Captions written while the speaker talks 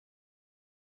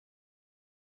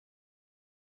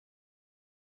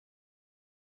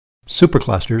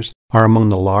Superclusters are among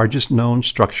the largest known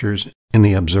structures in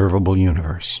the observable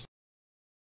universe.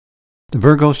 The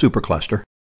Virgo Supercluster,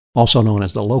 also known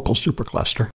as the local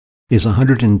supercluster, is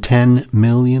 110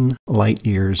 million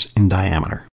light-years in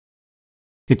diameter.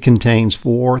 It contains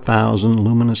 4,000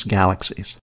 luminous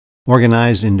galaxies,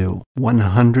 organized into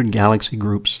 100 galaxy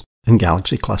groups and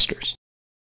galaxy clusters.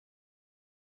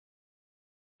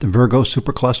 The Virgo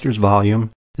Supercluster's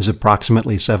volume is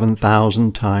approximately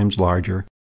 7,000 times larger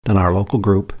than our local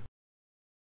group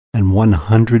and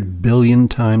 100 billion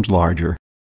times larger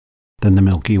than the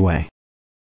Milky Way.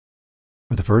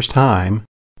 For the first time,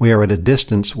 we are at a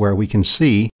distance where we can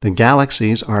see the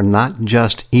galaxies are not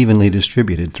just evenly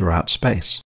distributed throughout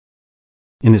space.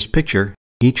 In this picture,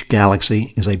 each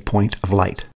galaxy is a point of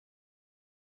light,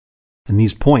 and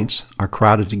these points are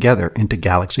crowded together into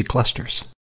galaxy clusters.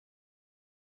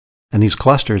 And these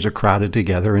clusters are crowded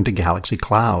together into galaxy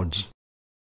clouds.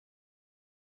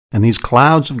 And these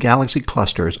clouds of galaxy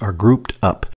clusters are grouped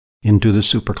up into the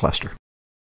supercluster.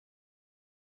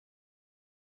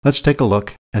 Let's take a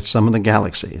look at some of the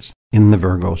galaxies in the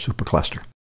Virgo Supercluster.